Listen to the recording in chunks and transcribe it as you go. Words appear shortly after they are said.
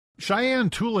Cheyenne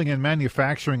Tooling and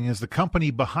Manufacturing is the company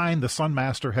behind the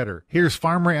Sunmaster header. Here's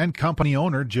farmer and company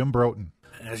owner Jim Broughton.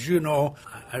 As you know,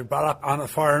 I brought up on a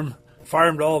farm,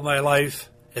 farmed all my life.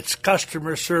 It's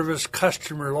customer service,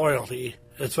 customer loyalty.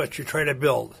 That's what you try to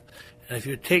build. And if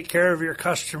you take care of your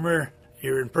customer,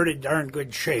 you're in pretty darn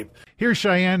good shape. Here's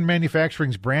Cheyenne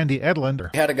Manufacturing's Brandy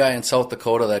Edlund. We had a guy in South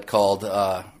Dakota that called.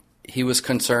 He was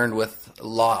concerned with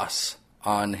loss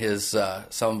on his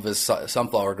some of his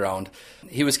sunflower ground.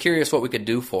 He was curious what we could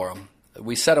do for him.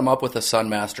 We set him up with a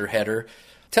Sunmaster header,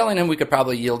 telling him we could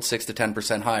probably yield 6 to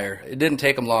 10% higher. It didn't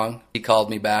take him long. He called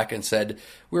me back and said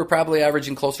we were probably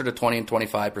averaging closer to 20 and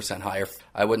 25% higher.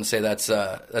 I wouldn't say that's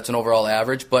an overall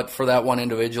average, but for that one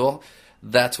individual,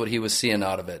 that's what he was seeing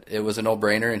out of it. It was a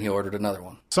no-brainer, and he ordered another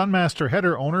one. Sunmaster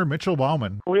header owner Mitchell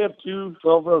Bauman. We have two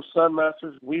 12-row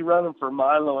Sunmasters. We run them for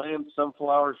milo and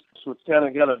sunflowers, so it's kind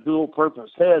of got a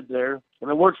dual-purpose head there. And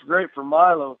it works great for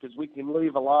milo because we can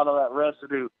leave a lot of that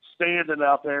residue standing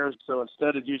out there. So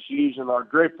instead of just using our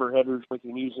draper headers, we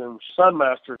can use them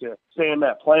Sunmaster to stand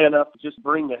that plant up, just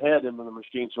bring the head into the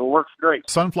machine. So it works great.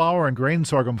 Sunflower and grain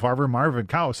sorghum farmer Marvin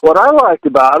Kaus. What I liked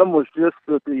about them was just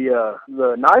that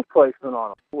the knife placement on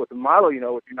them. With the milo,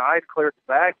 with your knife clear at the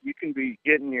back, you can be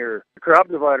getting your crop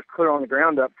dividers clear on the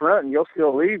ground up front, and you'll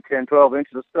still leave 10, 12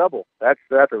 inches of stubble. That's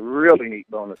a really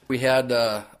neat bonus. We had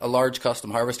a large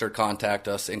custom harvester contact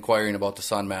us inquiring about the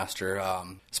Sunmaster.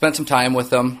 Spent some time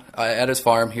with him at his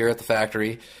farm here at the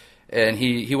factory, and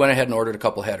he went ahead and ordered a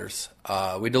couple headers.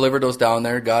 We delivered those down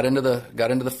there, got into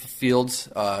the fields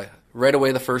right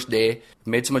away the first day,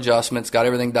 made some adjustments, got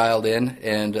everything dialed in,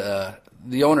 and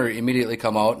the owner immediately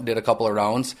come out and did a couple of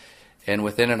rounds, and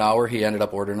within an hour he ended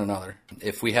up ordering another.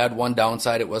 If we had one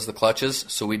downside, it was the clutches,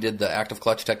 so we did the active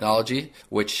clutch technology,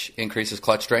 which increases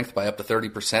clutch strength by up to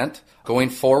 30%. Going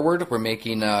forward, we're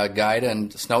making guide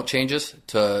and snout changes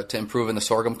to improve in the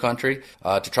sorghum country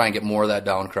to try and get more of that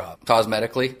down crop.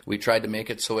 Cosmetically, we tried to make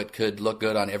it so it could look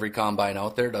good on every combine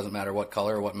out there. Doesn't matter what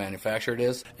color or what manufacturer it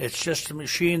is. It's just a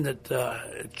machine that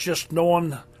it's just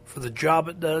known for the job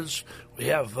it does. We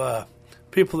have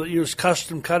people that use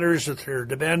custom cutters that they're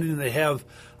demanding they have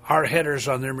our headers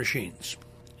on their machines.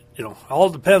 All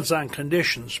depends on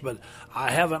conditions, but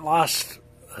I haven't lost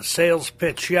a sales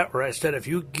pitch yet where I said, if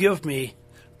you give me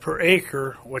per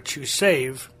acre what you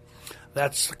save,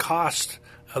 that's the cost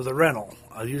of the rental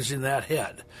of using that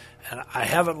head. And I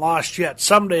haven't lost yet.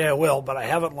 Someday I will, but I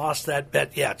haven't lost that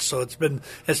bet yet. So it's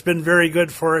been very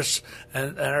good for us,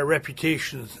 and our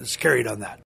reputation is carried on that.